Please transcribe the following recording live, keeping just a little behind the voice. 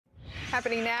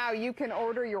Happening now, you can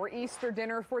order your Easter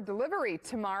dinner for delivery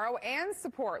tomorrow and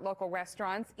support local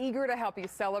restaurants eager to help you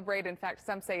celebrate. In fact,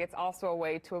 some say it's also a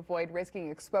way to avoid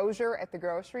risking exposure at the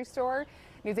grocery store.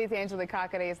 News 8's Angelique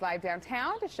Cockaday is live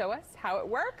downtown to show us how it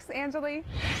works. Angelique.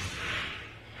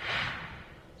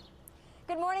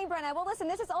 Good morning, Brenna. Well, listen,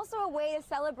 this is also a way to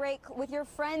celebrate with your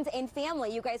friends and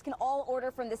family. You guys can all order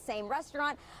from the same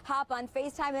restaurant, hop on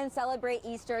FaceTime, and celebrate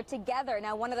Easter together.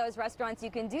 Now, one of those restaurants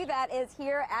you can do that is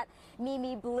here at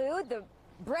Mimi Blue. The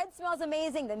bread smells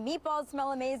amazing. The meatballs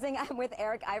smell amazing. I'm with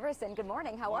Eric Iverson. Good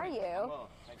morning. How are you? Well,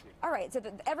 thank you. All right, so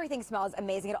everything smells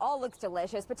amazing. It all looks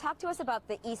delicious. But talk to us about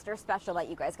the Easter special that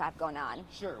you guys got going on.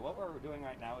 Sure. What we're doing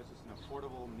right now is just an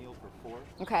affordable meal for four.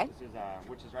 Okay. This is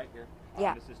which is right here.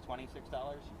 Yeah. This is $26.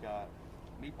 You've got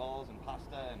meatballs and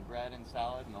pasta and bread and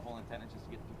salad, and the whole intent is just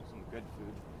to get people some good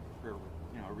food for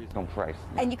a reasonable price.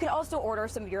 And you can also order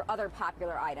some of your other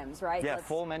popular items, right? Yeah, So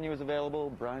full menu is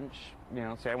available. Brunch,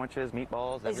 sandwiches,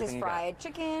 meatballs. Is this fried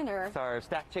chicken or? It's our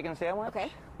stacked chicken sandwich.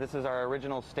 Okay. This is our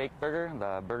original steak burger.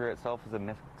 The burger itself is a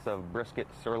mix of brisket,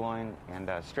 sirloin, and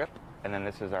strip. And then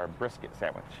this is our brisket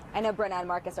sandwich. I know Brenna and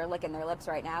Marcus are licking their lips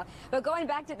right now. But going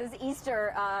back to this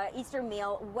Easter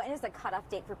meal, when is the cutoff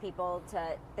date for people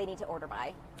they need to order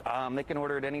by? They can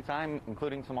order at any time,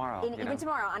 including tomorrow. Even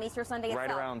tomorrow on Easter Sunday itself?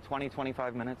 Right around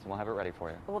 20-25 minutes, and we'll have it ready for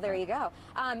you. Well, there you go.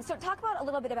 So talk about a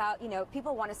little bit about,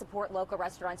 people want to support local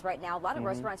restaurants right now. A lot of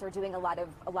restaurants are doing a lot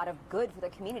of good for the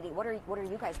community. What are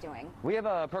you guys doing? We have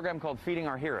a program called Feeding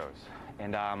Our Heroes.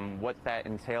 And what that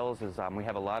entails is we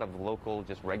have a lot of local,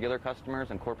 just regular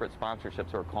customers and corporate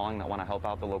sponsorships who are calling that want to help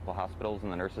out the local hospitals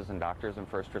and the nurses and doctors and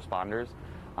first responders.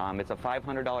 It's a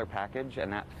 $500 package,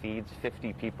 and that feeds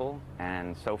 50 people.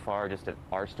 And so far, just at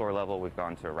our store level, we've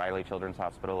gone to Riley Children's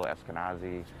Hospital,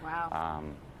 Eskenazi. Wow.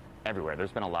 Everywhere.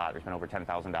 There's been a lot. There's been over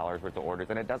 $10,000 worth of orders,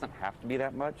 and it doesn't have to be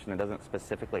that much, and it doesn't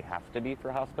specifically have to be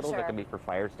for hospitals. Sure. It can be for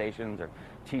fire stations or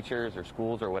teachers or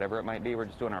schools or whatever it might be. We're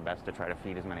just doing our best to try to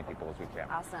feed as many people as we can.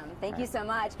 Awesome. Thank you so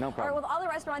much. No problem. All right, well, all the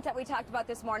restaurants that we talked about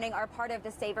this morning are part of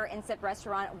the Savor and Sip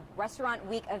Restaurant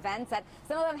Week events. That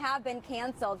some of them have been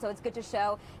canceled, so it's good to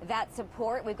show that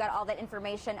support. We've got all that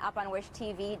information up on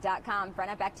wishtv.com.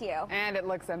 Brenna, back to you. And it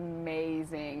looks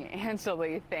amazing.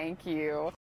 Angelique, thank you.